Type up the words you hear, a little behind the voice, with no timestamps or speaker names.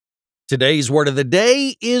Today's word of the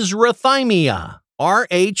day is Rhathymia,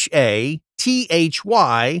 Rhathymia.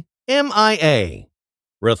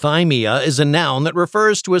 Rhathymia is a noun that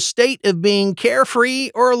refers to a state of being carefree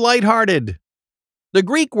or lighthearted. The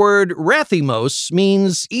Greek word rathymos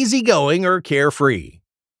means easygoing or carefree.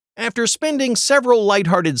 After spending several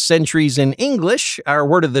lighthearted centuries in English, our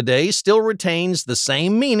word of the day still retains the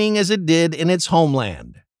same meaning as it did in its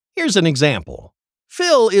homeland. Here's an example.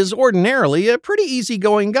 Phil is ordinarily a pretty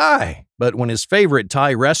easygoing guy, but when his favorite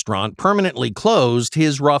Thai restaurant permanently closed,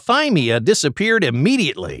 his Rhathymia disappeared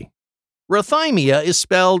immediately. Rhathymia is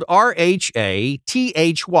spelled Rhathymia.